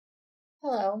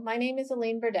Hello, my name is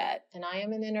Allene Burdette, and I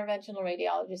am an interventional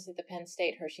radiologist at the Penn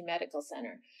State Hershey Medical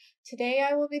Center. Today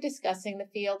I will be discussing the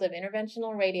field of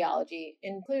interventional radiology,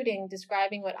 including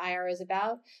describing what IR is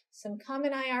about, some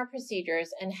common IR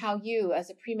procedures, and how you, as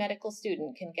a pre-medical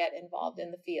student, can get involved in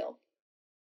the field.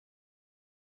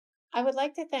 I would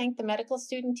like to thank the medical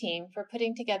student team for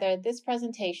putting together this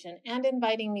presentation and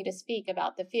inviting me to speak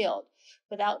about the field.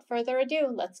 Without further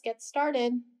ado, let's get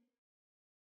started.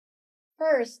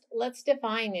 First, let's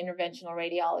define interventional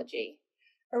radiology.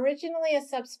 Originally a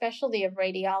subspecialty of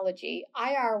radiology,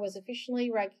 IR was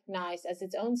officially recognized as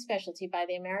its own specialty by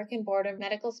the American Board of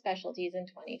Medical Specialties in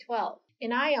 2012.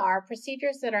 In IR,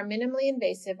 procedures that are minimally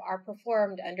invasive are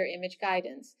performed under image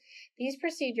guidance. These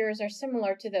procedures are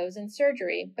similar to those in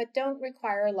surgery, but don't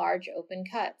require large open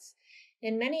cuts.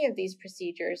 In many of these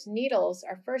procedures, needles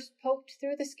are first poked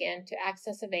through the skin to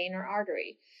access a vein or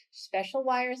artery. Special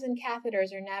wires and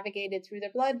catheters are navigated through the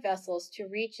blood vessels to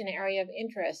reach an area of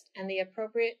interest, and the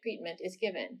appropriate treatment is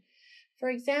given.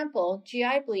 For example,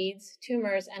 GI bleeds,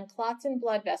 tumors, and clots in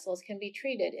blood vessels can be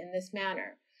treated in this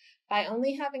manner. By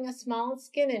only having a small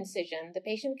skin incision, the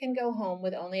patient can go home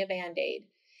with only a Band-Aid.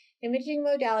 Imaging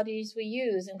modalities we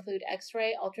use include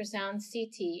X-ray, ultrasound,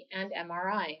 CT, and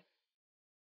MRI.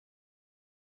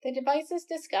 The devices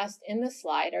discussed in the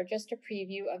slide are just a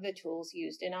preview of the tools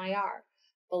used in IR.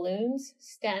 Balloons,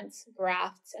 stents,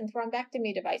 grafts, and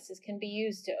thrombectomy devices can be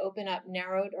used to open up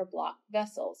narrowed or blocked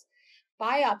vessels.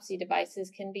 Biopsy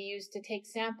devices can be used to take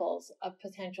samples of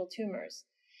potential tumors.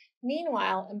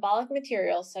 Meanwhile, embolic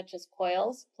materials such as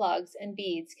coils, plugs, and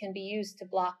beads can be used to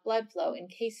block blood flow in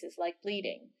cases like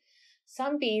bleeding.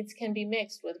 Some beads can be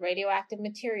mixed with radioactive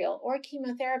material or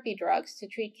chemotherapy drugs to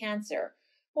treat cancer,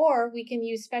 or we can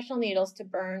use special needles to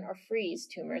burn or freeze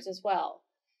tumors as well.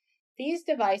 These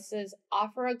devices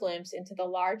offer a glimpse into the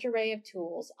large array of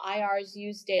tools IRs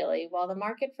use daily, while the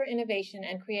market for innovation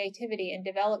and creativity in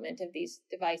development of these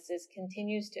devices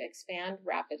continues to expand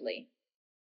rapidly.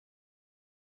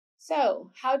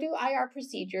 So, how do IR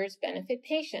procedures benefit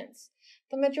patients?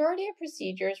 The majority of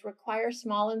procedures require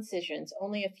small incisions,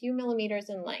 only a few millimeters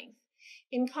in length.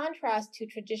 In contrast to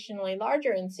traditionally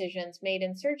larger incisions made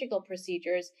in surgical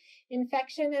procedures,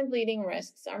 infection and bleeding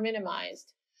risks are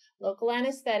minimized. Local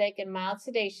anesthetic and mild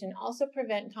sedation also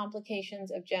prevent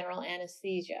complications of general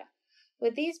anesthesia.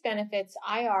 With these benefits,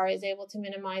 IR is able to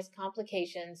minimize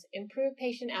complications, improve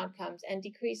patient outcomes, and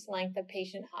decrease length of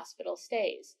patient hospital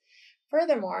stays.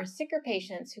 Furthermore, sicker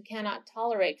patients who cannot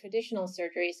tolerate traditional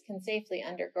surgeries can safely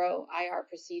undergo IR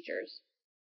procedures.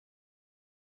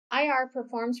 IR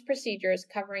performs procedures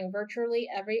covering virtually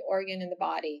every organ in the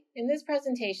body. In this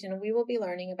presentation, we will be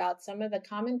learning about some of the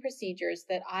common procedures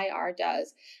that IR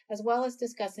does, as well as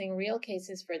discussing real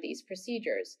cases for these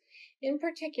procedures. In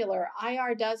particular,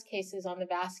 IR does cases on the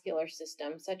vascular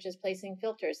system, such as placing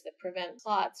filters that prevent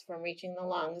clots from reaching the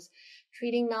lungs,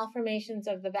 treating malformations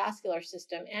of the vascular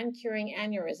system, and curing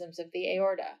aneurysms of the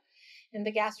aorta. In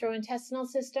the gastrointestinal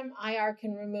system, IR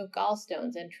can remove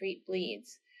gallstones and treat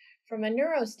bleeds. From a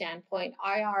neuro standpoint,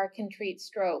 IR can treat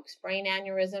strokes, brain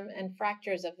aneurysm, and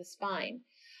fractures of the spine.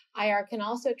 IR can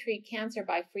also treat cancer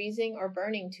by freezing or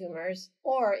burning tumors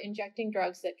or injecting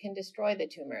drugs that can destroy the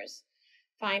tumors.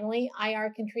 Finally,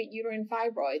 IR can treat uterine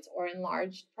fibroids or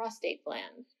enlarged prostate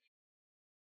glands.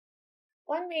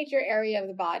 One major area of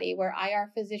the body where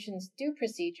IR physicians do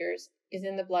procedures is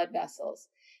in the blood vessels.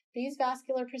 These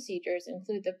vascular procedures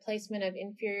include the placement of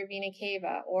inferior vena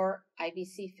cava, or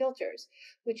IVC filters,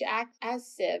 which act as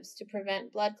sieves to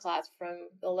prevent blood clots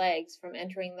from the legs from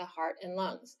entering the heart and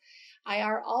lungs.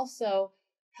 IR also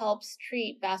helps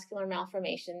treat vascular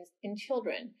malformations in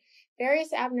children.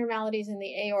 Various abnormalities in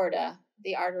the aorta,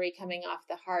 the artery coming off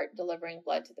the heart delivering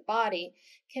blood to the body,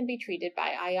 can be treated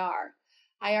by IR.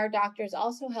 IR doctors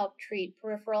also help treat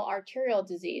peripheral arterial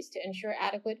disease to ensure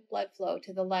adequate blood flow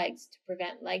to the legs to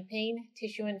prevent leg pain,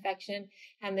 tissue infection,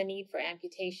 and the need for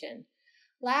amputation.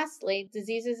 Lastly,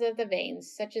 diseases of the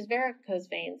veins, such as varicose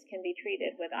veins, can be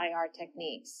treated with IR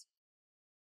techniques.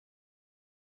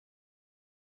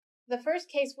 The first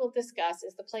case we'll discuss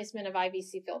is the placement of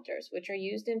IVC filters, which are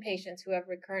used in patients who have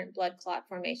recurrent blood clot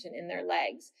formation in their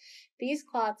legs. These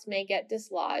clots may get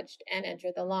dislodged and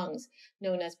enter the lungs,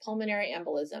 known as pulmonary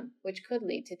embolism, which could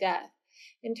lead to death.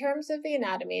 In terms of the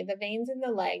anatomy, the veins in the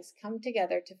legs come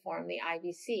together to form the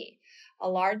IVC, a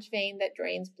large vein that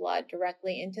drains blood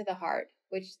directly into the heart,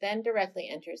 which then directly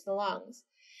enters the lungs.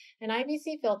 An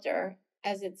IVC filter,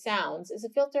 as it sounds, is a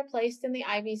filter placed in the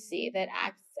IVC that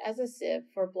acts as a sieve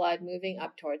for blood moving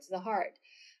up towards the heart.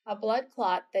 A blood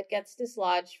clot that gets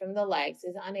dislodged from the legs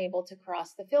is unable to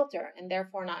cross the filter and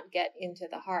therefore not get into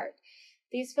the heart.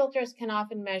 These filters can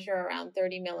often measure around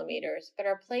 30 millimeters, but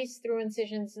are placed through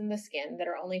incisions in the skin that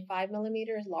are only 5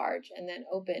 millimeters large and then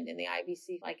opened in the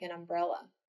IVC like an umbrella.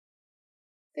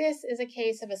 This is a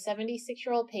case of a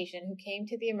 76-year-old patient who came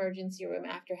to the emergency room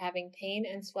after having pain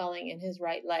and swelling in his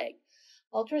right leg.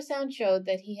 Ultrasound showed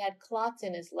that he had clots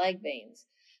in his leg veins.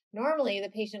 Normally, the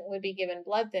patient would be given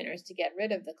blood thinners to get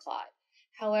rid of the clot.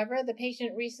 However, the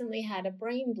patient recently had a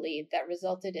brain bleed that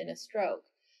resulted in a stroke.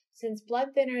 Since blood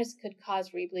thinners could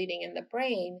cause rebleeding in the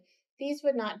brain, these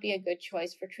would not be a good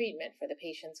choice for treatment for the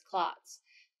patient's clots.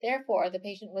 Therefore, the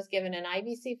patient was given an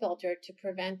IVC filter to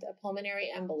prevent a pulmonary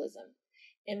embolism.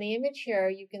 In the image here,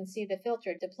 you can see the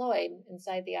filter deployed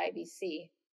inside the IVC.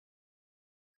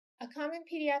 A common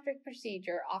pediatric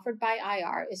procedure offered by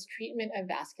IR is treatment of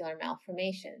vascular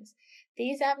malformations.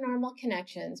 These abnormal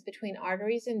connections between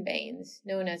arteries and veins,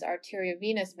 known as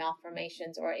arteriovenous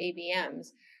malformations or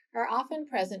AVMs, are often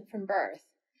present from birth.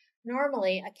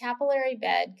 Normally, a capillary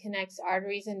bed connects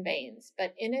arteries and veins,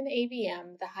 but in an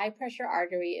AVM, the high-pressure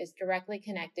artery is directly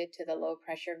connected to the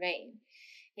low-pressure vein.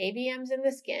 AVMs in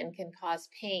the skin can cause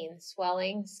pain,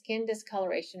 swelling, skin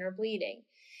discoloration, or bleeding.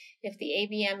 If the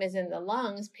AVM is in the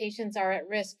lungs, patients are at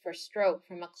risk for stroke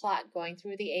from a clot going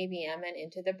through the AVM and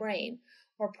into the brain,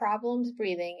 or problems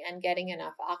breathing and getting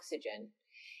enough oxygen.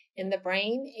 In the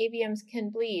brain, AVMs can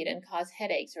bleed and cause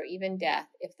headaches or even death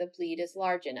if the bleed is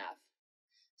large enough.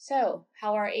 So,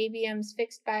 how are AVMs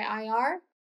fixed by IR?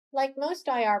 Like most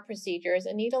IR procedures,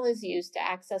 a needle is used to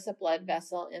access a blood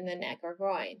vessel in the neck or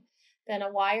groin. Then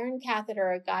a wire and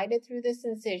catheter are guided through this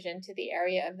incision to the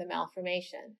area of the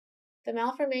malformation. The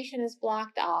malformation is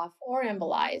blocked off or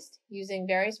embolized using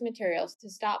various materials to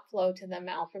stop flow to the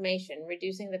malformation,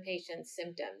 reducing the patient's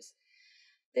symptoms.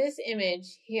 This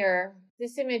image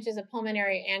is a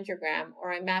pulmonary angiogram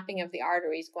or a mapping of the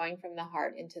arteries going from the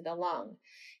heart into the lung.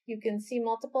 You can see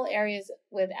multiple areas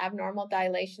with abnormal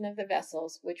dilation of the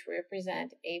vessels, which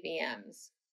represent AVMs.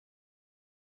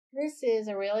 This is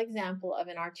a real example of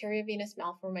an arteriovenous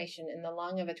malformation in the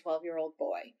lung of a 12-year-old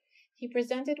boy. He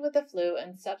presented with the flu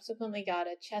and subsequently got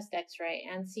a chest x-ray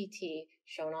and CT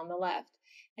shown on the left.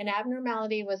 An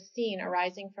abnormality was seen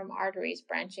arising from arteries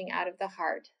branching out of the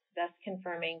heart, thus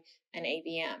confirming an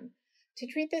AVM. To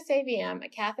treat this AVM, a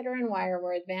catheter and wire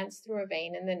were advanced through a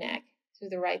vein in the neck, through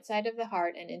the right side of the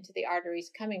heart and into the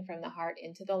arteries coming from the heart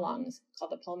into the lungs,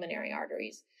 called the pulmonary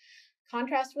arteries.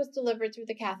 Contrast was delivered through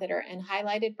the catheter and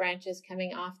highlighted branches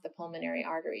coming off the pulmonary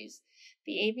arteries.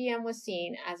 The AVM was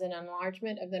seen as an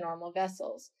enlargement of the normal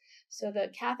vessels, so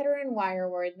the catheter and wire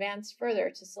were advanced further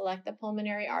to select the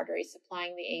pulmonary artery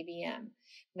supplying the AVM.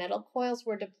 Metal coils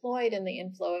were deployed in the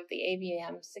inflow of the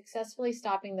AVM, successfully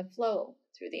stopping the flow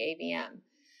through the AVM.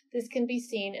 This can be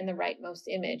seen in the rightmost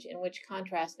image, in which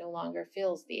contrast no longer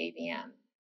fills the AVM.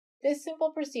 This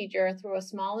simple procedure, through a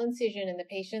small incision in the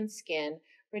patient's skin,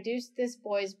 reduced this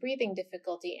boy's breathing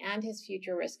difficulty and his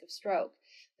future risk of stroke.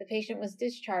 The patient was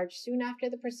discharged soon after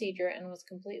the procedure and was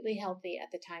completely healthy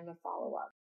at the time of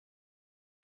follow-up.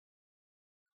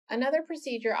 Another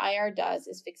procedure IR does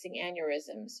is fixing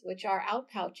aneurysms, which are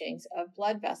outpouchings of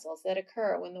blood vessels that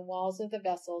occur when the walls of the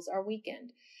vessels are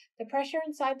weakened. The pressure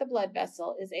inside the blood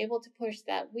vessel is able to push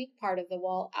that weak part of the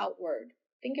wall outward.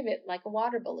 Think of it like a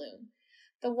water balloon.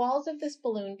 The walls of this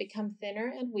balloon become thinner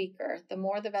and weaker the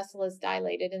more the vessel is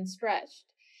dilated and stretched.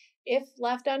 If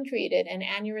left untreated, an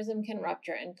aneurysm can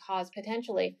rupture and cause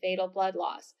potentially fatal blood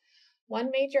loss. One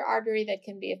major artery that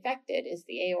can be affected is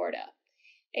the aorta.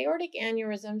 Aortic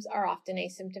aneurysms are often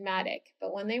asymptomatic,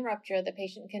 but when they rupture, the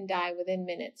patient can die within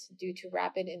minutes due to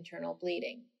rapid internal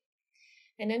bleeding.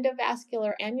 An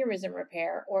endovascular aneurysm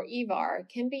repair, or EVAR,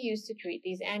 can be used to treat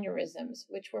these aneurysms,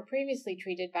 which were previously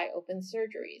treated by open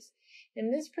surgeries.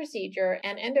 In this procedure,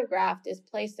 an endograft is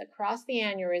placed across the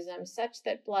aneurysm such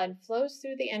that blood flows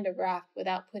through the endograft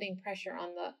without putting pressure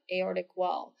on the aortic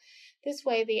wall. This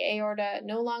way, the aorta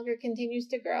no longer continues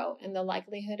to grow and the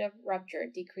likelihood of rupture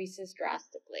decreases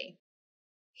drastically.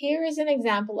 Here is an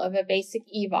example of a basic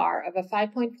EVAR of a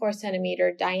 5.4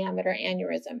 centimeter diameter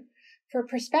aneurysm. For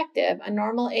perspective, a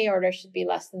normal aorta should be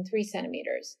less than 3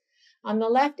 centimeters. On the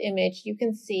left image, you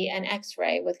can see an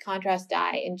X-ray with contrast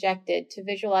dye injected to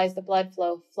visualize the blood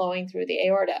flow flowing through the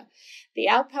aorta. The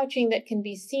outpouching that can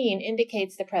be seen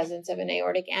indicates the presence of an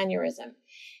aortic aneurysm.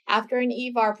 After an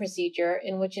EVAR procedure,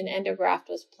 in which an endograft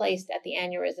was placed at the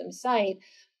aneurysm site,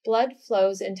 blood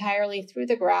flows entirely through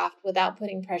the graft without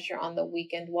putting pressure on the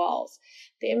weakened walls.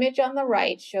 The image on the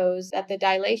right shows that the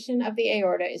dilation of the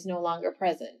aorta is no longer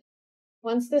present.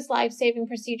 Once this life-saving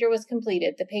procedure was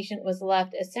completed, the patient was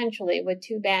left essentially with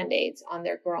 2 Band-Aids on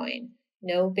their groin.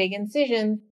 No big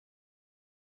incision.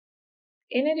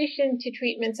 In addition to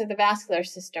treatments of the vascular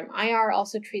system, IR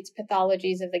also treats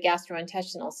pathologies of the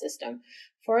gastrointestinal system.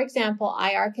 For example,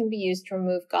 IR can be used to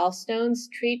remove gallstones,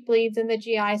 treat bleeds in the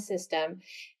GI system,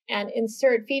 and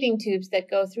insert feeding tubes that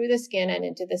go through the skin and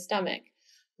into the stomach.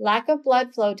 Lack of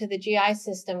blood flow to the GI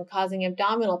system causing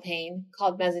abdominal pain,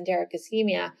 called mesenteric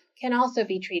ischemia, can also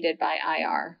be treated by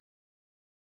IR.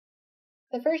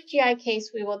 The first GI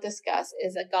case we will discuss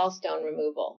is a gallstone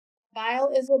removal.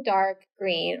 Bile is a dark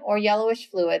green or yellowish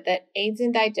fluid that aids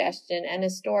in digestion and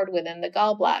is stored within the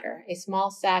gallbladder, a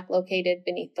small sac located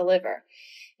beneath the liver.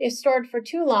 If stored for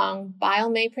too long, bile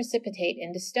may precipitate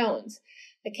into stones.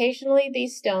 Occasionally,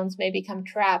 these stones may become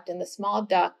trapped in the small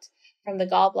duct from the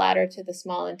gallbladder to the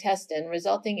small intestine,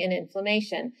 resulting in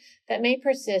inflammation that may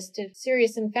persist to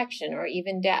serious infection or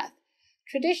even death.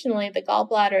 Traditionally, the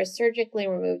gallbladder is surgically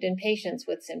removed in patients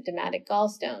with symptomatic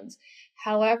gallstones.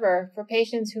 However, for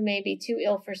patients who may be too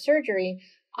ill for surgery,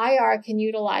 IR can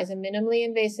utilize a minimally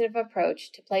invasive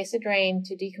approach to place a drain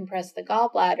to decompress the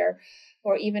gallbladder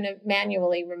or even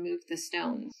manually remove the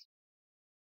stones.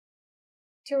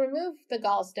 To remove the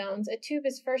gallstones, a tube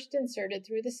is first inserted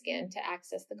through the skin to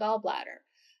access the gallbladder.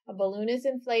 A balloon is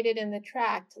inflated in the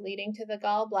tract leading to the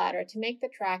gallbladder to make the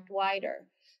tract wider.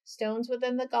 Stones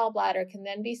within the gallbladder can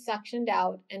then be suctioned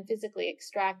out and physically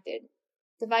extracted.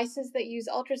 Devices that use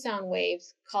ultrasound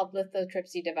waves, called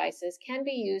lithotripsy devices, can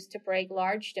be used to break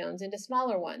large stones into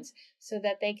smaller ones so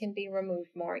that they can be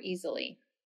removed more easily.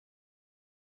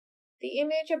 The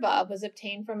image above was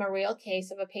obtained from a real case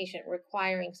of a patient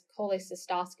requiring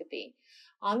cholecystoscopy.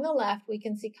 On the left, we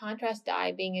can see contrast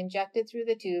dye being injected through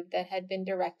the tube that had been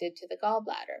directed to the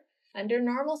gallbladder. Under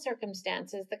normal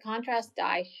circumstances, the contrast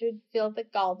dye should fill the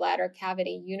gallbladder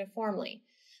cavity uniformly.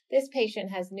 This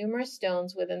patient has numerous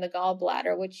stones within the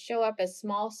gallbladder which show up as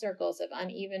small circles of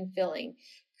uneven filling,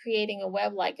 creating a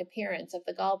web-like appearance of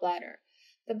the gallbladder.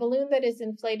 The balloon that is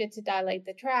inflated to dilate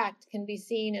the tract can be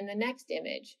seen in the next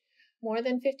image. More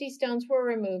than 50 stones were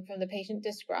removed from the patient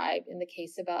described in the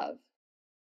case above.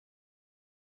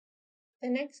 The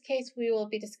next case we will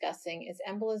be discussing is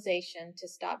embolization to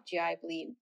stop GI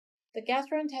bleed. The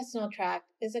gastrointestinal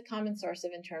tract is a common source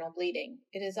of internal bleeding.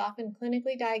 It is often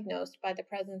clinically diagnosed by the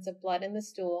presence of blood in the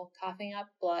stool, coughing up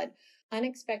blood,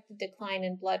 unexpected decline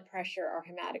in blood pressure, or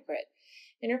hematocrit.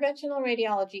 Interventional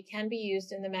radiology can be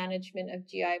used in the management of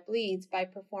GI bleeds by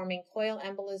performing coil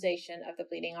embolization of the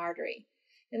bleeding artery.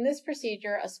 In this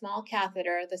procedure, a small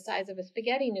catheter the size of a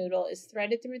spaghetti noodle is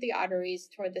threaded through the arteries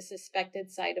toward the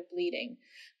suspected site of bleeding.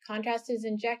 Contrast is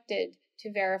injected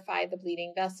to verify the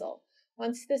bleeding vessel.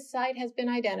 Once this site has been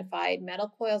identified,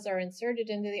 metal coils are inserted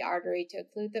into the artery to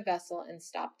occlude the vessel and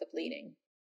stop the bleeding.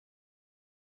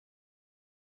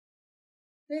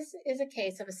 This is a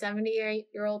case of a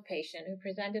 78-year-old patient who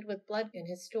presented with blood in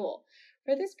his stool.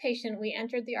 For this patient, we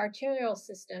entered the arterial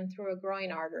system through a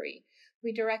groin artery.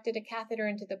 We directed a catheter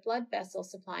into the blood vessel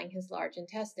supplying his large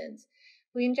intestines.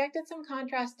 We injected some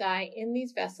contrast dye in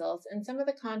these vessels, and some of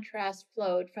the contrast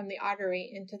flowed from the artery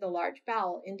into the large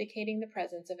bowel, indicating the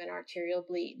presence of an arterial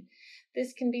bleed.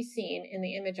 This can be seen in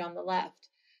the image on the left.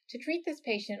 To treat this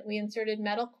patient, we inserted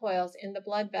metal coils in the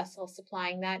blood vessel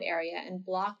supplying that area and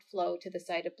blocked flow to the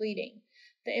site of bleeding.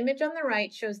 The image on the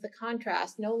right shows the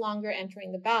contrast no longer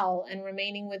entering the bowel and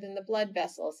remaining within the blood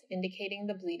vessels, indicating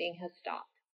the bleeding has stopped.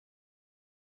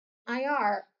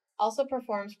 IR also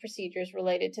performs procedures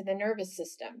related to the nervous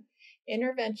system.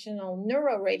 Interventional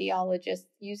neuroradiologists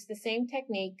use the same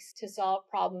techniques to solve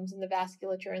problems in the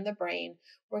vasculature in the brain,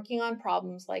 working on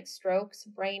problems like strokes,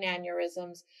 brain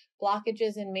aneurysms,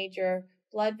 blockages in major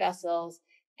blood vessels,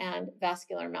 and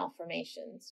vascular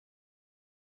malformations.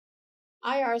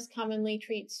 IRs commonly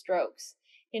treat strokes.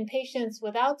 In patients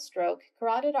without stroke,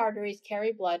 carotid arteries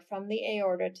carry blood from the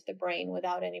aorta to the brain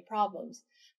without any problems.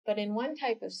 But in one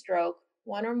type of stroke,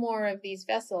 one or more of these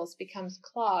vessels becomes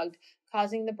clogged,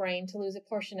 causing the brain to lose a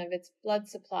portion of its blood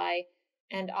supply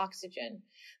and oxygen.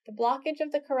 The blockage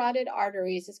of the carotid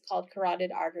arteries is called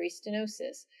carotid artery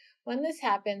stenosis. When this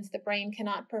happens, the brain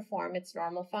cannot perform its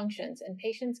normal functions, and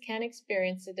patients can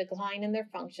experience a decline in their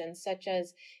functions, such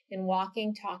as in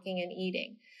walking, talking, and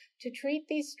eating. To treat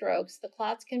these strokes, the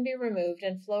clots can be removed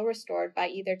and flow restored by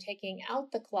either taking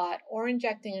out the clot or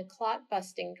injecting a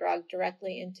clot-busting drug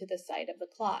directly into the site of the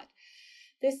clot.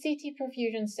 This CT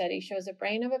perfusion study shows a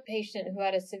brain of a patient who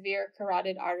had a severe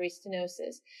carotid artery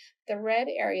stenosis. The red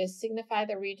areas signify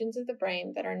the regions of the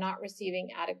brain that are not receiving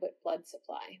adequate blood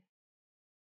supply.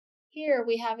 Here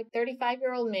we have a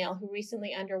 35-year-old male who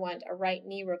recently underwent a right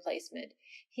knee replacement.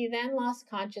 He then lost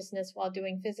consciousness while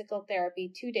doing physical therapy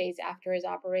 2 days after his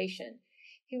operation.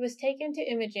 He was taken to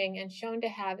imaging and shown to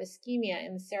have ischemia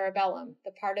in the cerebellum,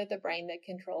 the part of the brain that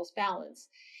controls balance.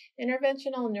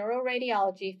 Interventional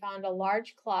neuroradiology found a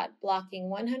large clot blocking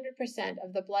 100%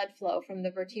 of the blood flow from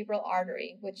the vertebral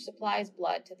artery, which supplies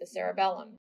blood to the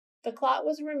cerebellum. The clot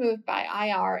was removed by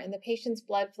IR and the patient's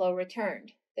blood flow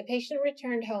returned. The patient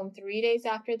returned home 3 days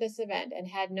after this event and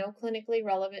had no clinically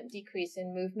relevant decrease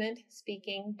in movement,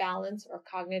 speaking, balance, or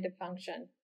cognitive function.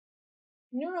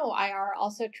 Neuro-IR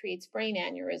also treats brain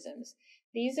aneurysms.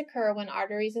 These occur when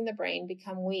arteries in the brain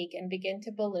become weak and begin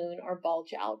to balloon or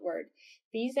bulge outward.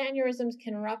 These aneurysms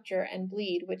can rupture and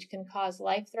bleed, which can cause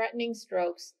life-threatening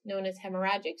strokes, known as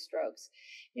hemorrhagic strokes.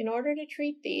 In order to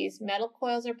treat these, metal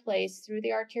coils are placed through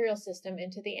the arterial system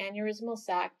into the aneurysmal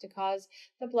sac to cause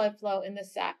the blood flow in the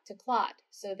sac to clot,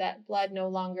 so that blood no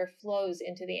longer flows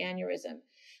into the aneurysm.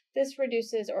 This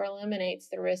reduces or eliminates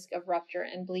the risk of rupture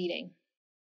and bleeding.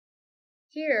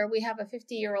 Here we have a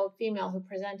 50-year-old female who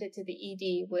presented to the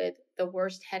ED with the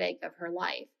worst headache of her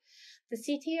life. The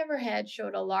CT of her head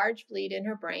showed a large bleed in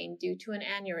her brain due to an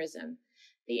aneurysm.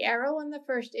 The arrow on the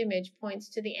first image points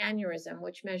to the aneurysm,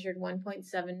 which measured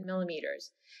 1.7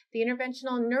 millimeters. The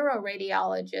interventional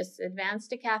neuroradiologists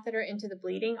advanced a catheter into the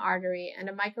bleeding artery, and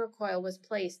a microcoil was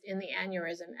placed in the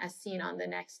aneurysm, as seen on the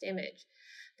next image.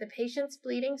 The patient's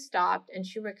bleeding stopped, and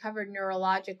she recovered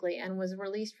neurologically and was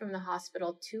released from the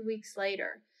hospital 2 weeks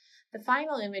later. The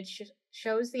final image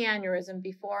shows the aneurysm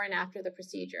before and after the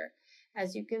procedure.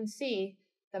 As you can see,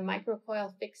 the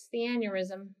microcoil fixed the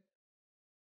aneurysm.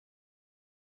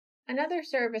 Another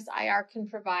service IR can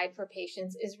provide for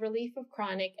patients is relief of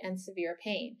chronic and severe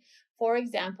pain, for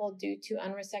example, due to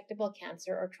unresectable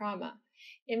cancer or trauma.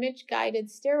 Image-guided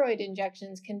steroid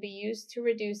injections can be used to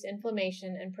reduce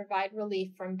inflammation and provide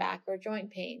relief from back or joint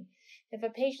pain. If a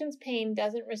patient's pain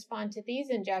doesn't respond to these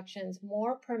injections,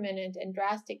 more permanent and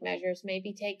drastic measures may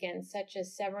be taken, such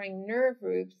as severing nerve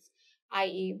roots,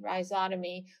 i.e.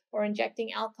 rhizotomy, or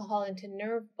injecting alcohol into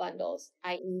nerve bundles,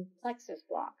 i.e. plexus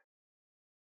block.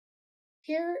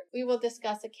 Here we will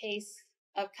discuss a case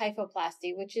of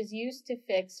kyphoplasty, which is used to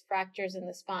fix fractures in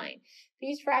the spine.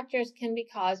 These fractures can be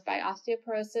caused by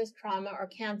osteoporosis, trauma, or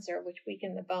cancer, which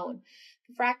weaken the bone.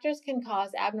 The fractures can cause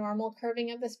abnormal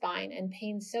curving of the spine and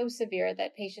pain so severe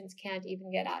that patients can't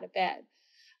even get out of bed.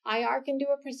 IR can do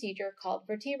a procedure called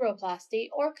vertebroplasty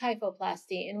or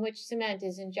kyphoplasty, in which cement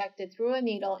is injected through a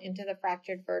needle into the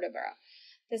fractured vertebra.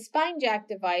 The spine jack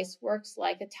device works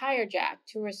like a tire jack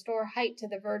to restore height to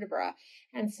the vertebra,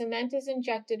 and cement is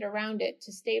injected around it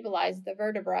to stabilize the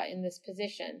vertebra in this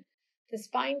position. The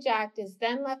spine jack is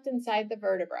then left inside the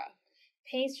vertebra.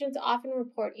 Patients often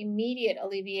report immediate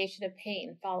alleviation of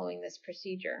pain following this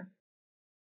procedure.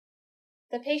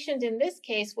 The patient in this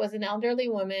case was an elderly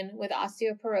woman with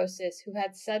osteoporosis who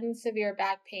had sudden severe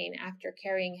back pain after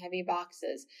carrying heavy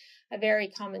boxes, a very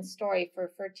common story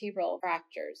for vertebral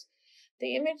fractures.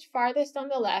 The image farthest on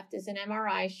the left is an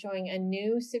MRI showing a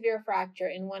new severe fracture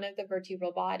in one of the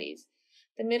vertebral bodies.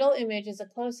 The middle image is a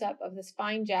close-up of the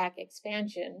spine jack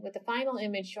expansion, with the final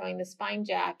image showing the spine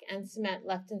jack and cement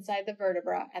left inside the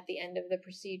vertebra at the end of the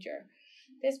procedure.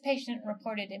 This patient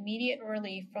reported immediate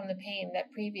relief from the pain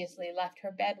that previously left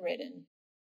her bedridden.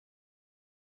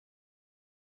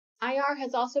 IR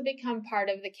has also become part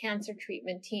of the cancer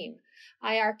treatment team.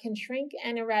 IR can shrink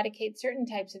and eradicate certain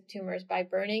types of tumors by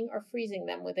burning or freezing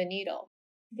them with a needle.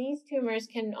 These tumors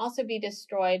can also be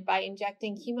destroyed by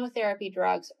injecting chemotherapy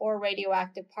drugs or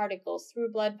radioactive particles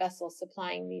through blood vessels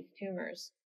supplying these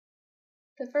tumors.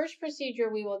 The first procedure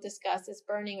we will discuss is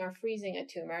burning or freezing a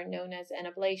tumor, known as an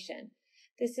ablation.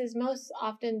 This is most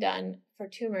often done for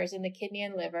tumors in the kidney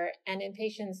and liver and in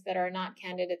patients that are not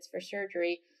candidates for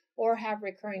surgery or have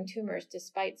recurring tumors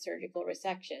despite surgical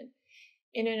resection.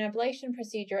 In an ablation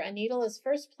procedure, a needle is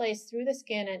first placed through the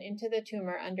skin and into the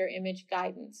tumor under image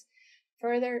guidance.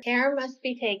 Further care must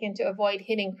be taken to avoid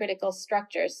hitting critical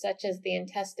structures such as the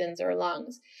intestines or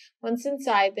lungs. Once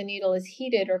inside, the needle is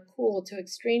heated or cooled to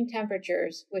extreme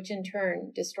temperatures, which in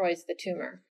turn destroys the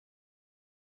tumor.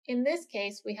 In this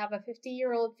case, we have a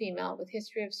 50-year-old female with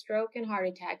history of stroke and heart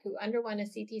attack who underwent a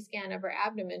CT scan of her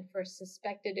abdomen for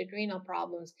suspected adrenal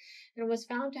problems and was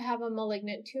found to have a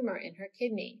malignant tumor in her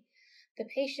kidney. The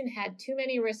patient had too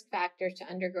many risk factors to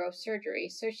undergo surgery,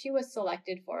 so she was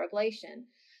selected for ablation.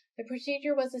 The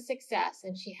procedure was a success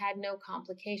and she had no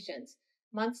complications.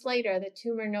 Months later, the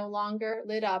tumor no longer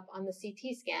lit up on the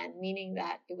CT scan, meaning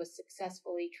that it was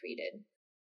successfully treated.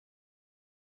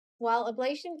 While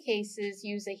ablation cases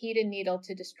use a heated needle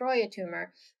to destroy a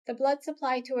tumor, the blood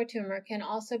supply to a tumor can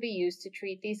also be used to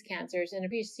treat these cancers in a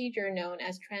procedure known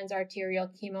as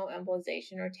transarterial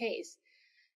chemoembolization or TACE.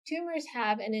 Tumors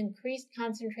have an increased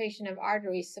concentration of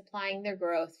arteries supplying their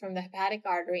growth from the hepatic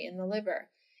artery in the liver.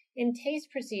 In TACE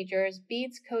procedures,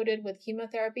 beads coated with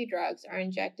chemotherapy drugs are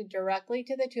injected directly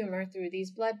to the tumor through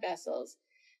these blood vessels.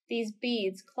 These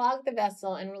beads clog the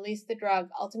vessel and release the drug,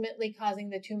 ultimately causing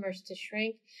the tumors to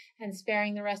shrink and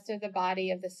sparing the rest of the body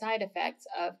of the side effects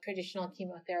of traditional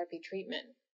chemotherapy treatment.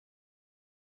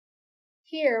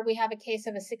 Here we have a case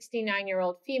of a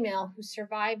 69-year-old female who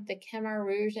survived the Khmer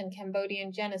Rouge and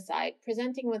Cambodian genocide,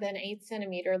 presenting with an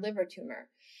 8-centimeter liver tumor.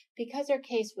 Because her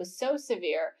case was so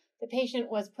severe, the patient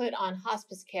was put on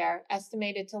hospice care,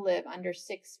 estimated to live under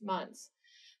 6 months.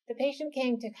 The patient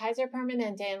came to Kaiser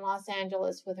Permanente in Los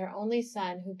Angeles with her only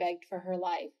son who begged for her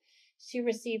life. She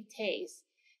received TACE.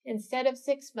 Instead of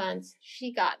 6 months,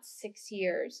 she got 6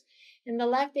 years. In the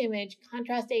left image,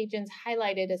 contrast agents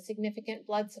highlighted a significant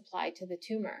blood supply to the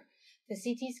tumor. The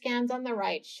CT scans on the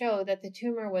right show that the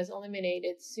tumor was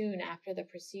eliminated soon after the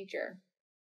procedure.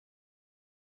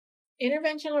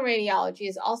 Interventional radiology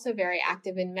is also very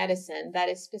active in medicine that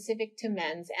is specific to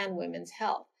men's and women's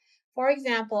health. For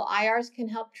example, IRs can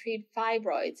help treat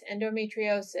fibroids,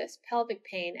 endometriosis, pelvic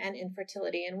pain, and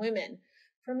infertility in women.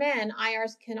 For men,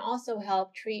 IRs can also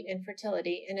help treat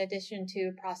infertility in addition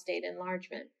to prostate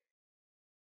enlargement.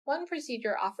 One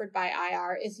procedure offered by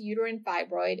IR is uterine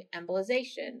fibroid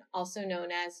embolization, also known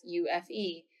as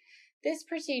UFE. This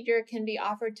procedure can be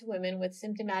offered to women with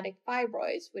symptomatic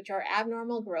fibroids, which are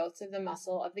abnormal growths of the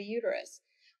muscle of the uterus.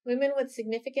 Women with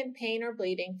significant pain or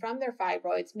bleeding from their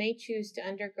fibroids may choose to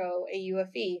undergo a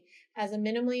UFE as a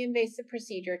minimally invasive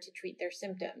procedure to treat their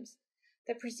symptoms.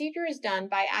 The procedure is done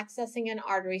by accessing an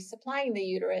artery supplying the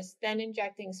uterus, then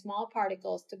injecting small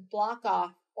particles to block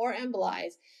off or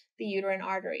embolize the uterine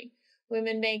artery.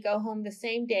 Women may go home the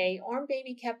same day or may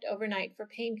be kept overnight for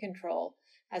pain control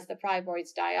as the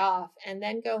fibroids die off, and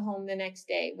then go home the next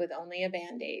day with only a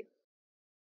Band-Aid.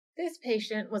 This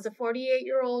patient was a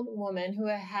 48-year-old woman who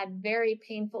had very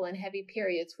painful and heavy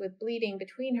periods with bleeding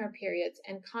between her periods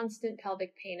and constant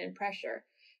pelvic pain and pressure.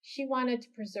 She wanted to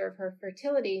preserve her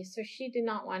fertility, so she did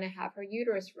not want to have her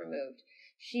uterus removed.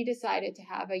 She decided to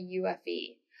have a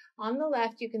UFE. On the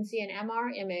left, you can see an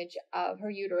MR image of her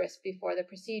uterus before the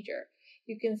procedure.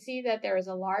 You can see that there is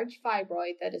a large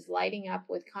fibroid that is lighting up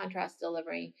with contrast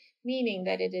delivery, meaning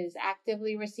that it is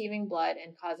actively receiving blood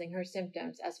and causing her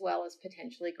symptoms, as well as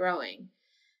potentially growing.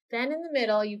 Then in the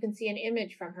middle, you can see an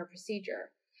image from her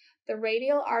procedure. The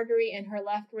radial artery in her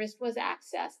left wrist was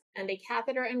accessed, and a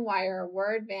catheter and wire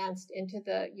were advanced into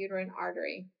the uterine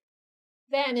artery.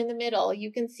 Then in the middle,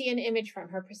 you can see an image from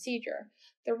her procedure.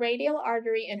 The radial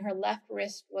artery in her left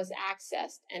wrist was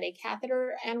accessed, and a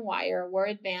catheter and wire were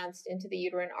advanced into the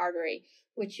uterine artery,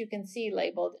 which you can see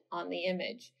labeled on the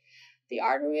image. The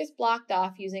artery is blocked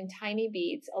off using tiny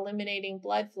beads, eliminating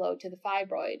blood flow to the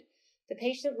fibroid. The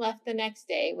patient left the next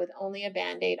day with only a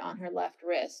Band-Aid on her left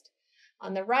wrist.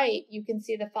 On the right, you can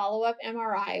see the follow-up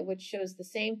MRI, which shows the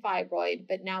same fibroid,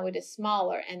 but now it is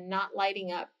smaller and not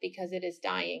lighting up because it is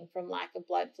dying from lack of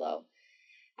blood flow.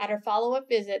 At her follow-up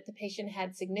visit, the patient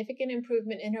had significant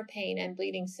improvement in her pain and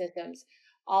bleeding symptoms,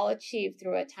 all achieved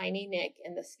through a tiny nick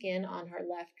in the skin on her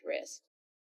left wrist.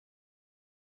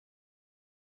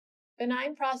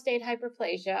 Benign prostate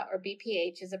hyperplasia, or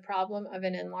BPH, is a problem of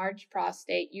an enlarged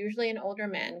prostate, usually in older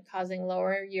men, causing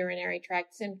lower urinary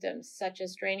tract symptoms, such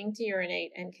as straining to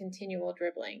urinate and continual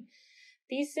dribbling.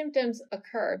 These symptoms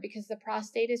occur because the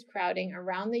prostate is crowding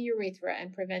around the urethra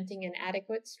and preventing an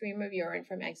adequate stream of urine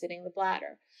from exiting the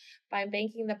bladder. By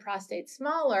making the prostate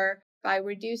smaller, by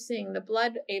reducing the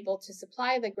blood able to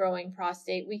supply the growing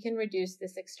prostate, we can reduce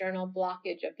this external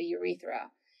blockage of the urethra.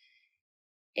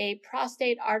 A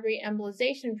prostate artery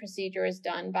embolization procedure is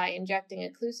done by injecting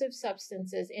occlusive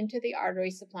substances into the artery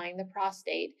supplying the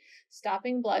prostate,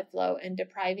 stopping blood flow and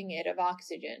depriving it of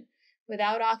oxygen.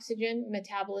 Without oxygen,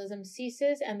 metabolism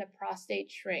ceases and the prostate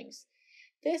shrinks.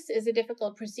 This is a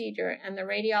difficult procedure, and the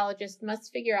radiologist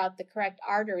must figure out the correct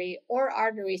artery or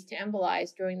arteries to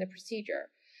embolize during the procedure.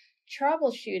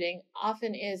 Troubleshooting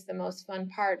often is the most fun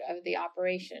part of the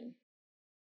operation.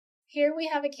 Here we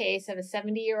have a case of a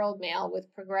 70-year-old male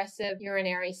with progressive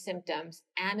urinary symptoms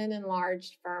and an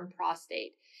enlarged firm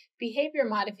prostate. Behavior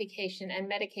modification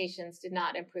and medications did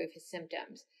not improve his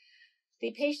symptoms.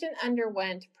 The patient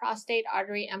underwent prostate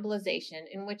artery embolization,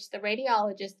 in which the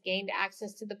radiologist gained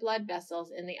access to the blood vessels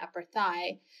in the upper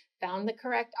thigh, found the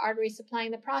correct artery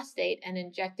supplying the prostate, and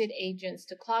injected agents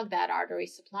to clog that artery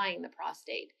supplying the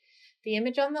prostate. The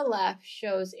image on the left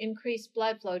shows increased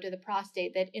blood flow to the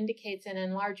prostate that indicates an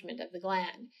enlargement of the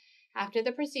gland. After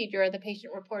the procedure, the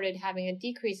patient reported having a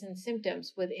decrease in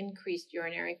symptoms with increased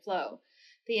urinary flow.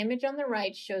 The image on the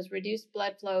right shows reduced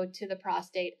blood flow to the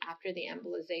prostate after the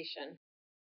embolization.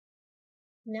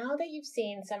 Now that you've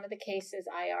seen some of the cases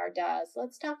IR does,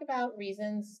 let's talk about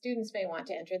reasons students may want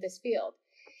to enter this field.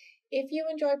 If you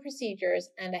enjoy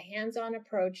procedures and a hands-on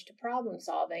approach to problem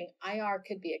solving, IR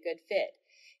could be a good fit.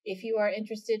 If you are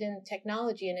interested in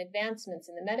technology and advancements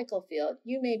in the medical field,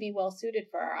 you may be well suited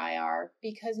for our IR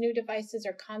because new devices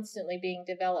are constantly being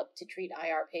developed to treat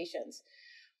IR patients.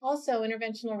 Also,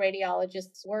 interventional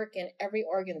radiologists work in every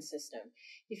organ system.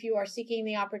 If you are seeking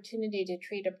the opportunity to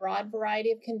treat a broad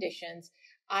variety of conditions,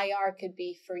 IR could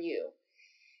be for you.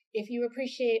 If you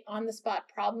appreciate on-the-spot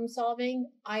problem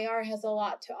solving, IR has a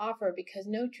lot to offer because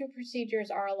no two procedures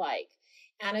are alike.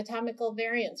 Anatomical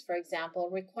variants, for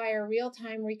example, require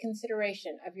real-time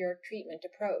reconsideration of your treatment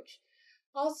approach.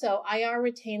 Also, IR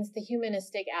retains the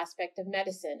humanistic aspect of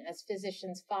medicine as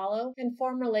physicians follow and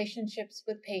form relationships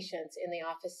with patients in the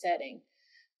office setting.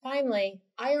 Finally,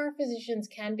 IR physicians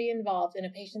can be involved in a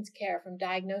patient's care from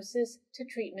diagnosis to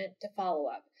treatment to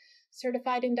follow-up.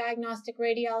 Certified in diagnostic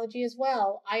radiology as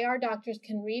well, IR doctors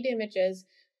can read images,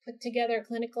 put together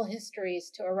clinical histories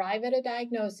to arrive at a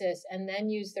diagnosis, and then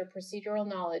use their procedural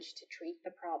knowledge to treat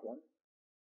the problem.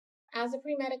 As a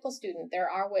premedical student, there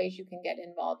are ways you can get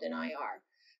involved in IR.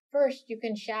 First, you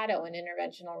can shadow an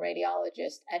interventional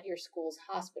radiologist at your school's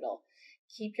hospital.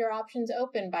 Keep your options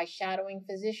open by shadowing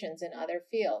physicians in other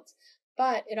fields,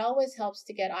 but it always helps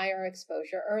to get IR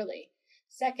exposure early.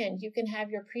 Second, you can have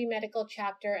your pre-medical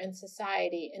chapter and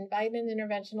society invite an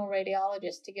interventional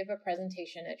radiologist to give a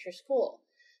presentation at your school.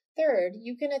 Third,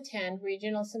 you can attend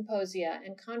regional symposia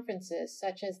and conferences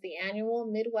such as the annual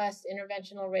Midwest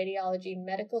Interventional Radiology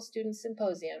Medical Student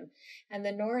Symposium and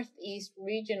the Northeast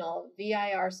Regional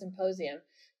VIR Symposium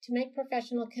to make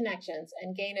professional connections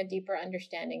and gain a deeper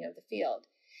understanding of the field.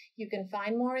 You can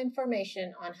find more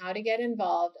information on how to get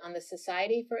involved on the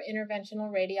Society for Interventional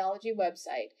Radiology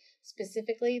website,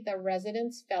 specifically the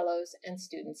Residents, Fellows, and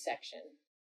Students section.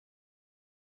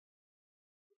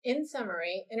 In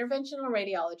summary, interventional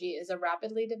radiology is a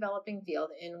rapidly developing field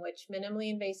in which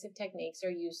minimally invasive techniques are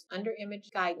used under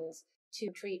image guidance to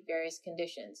treat various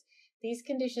conditions. These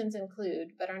conditions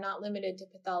include, but are not limited to,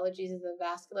 pathologies of the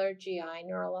vascular, GI,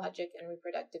 neurologic, and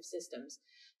reproductive systems.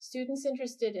 Students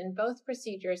interested in both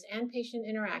procedures and patient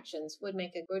interactions would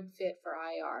make a good fit for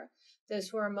IR. Those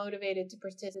who are motivated to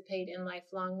participate in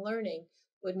lifelong learning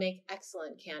would make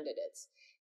excellent candidates.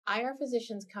 IR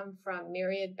physicians come from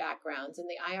myriad backgrounds, and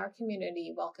the IR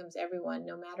community welcomes everyone,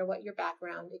 no matter what your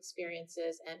background,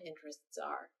 experiences, and interests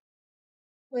are.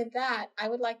 With that, I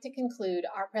would like to conclude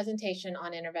our presentation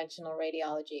on interventional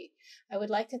radiology. I would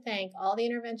like to thank all the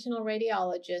interventional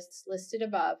radiologists listed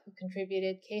above who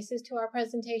contributed cases to our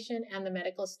presentation and the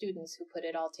medical students who put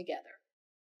it all together.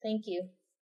 Thank you.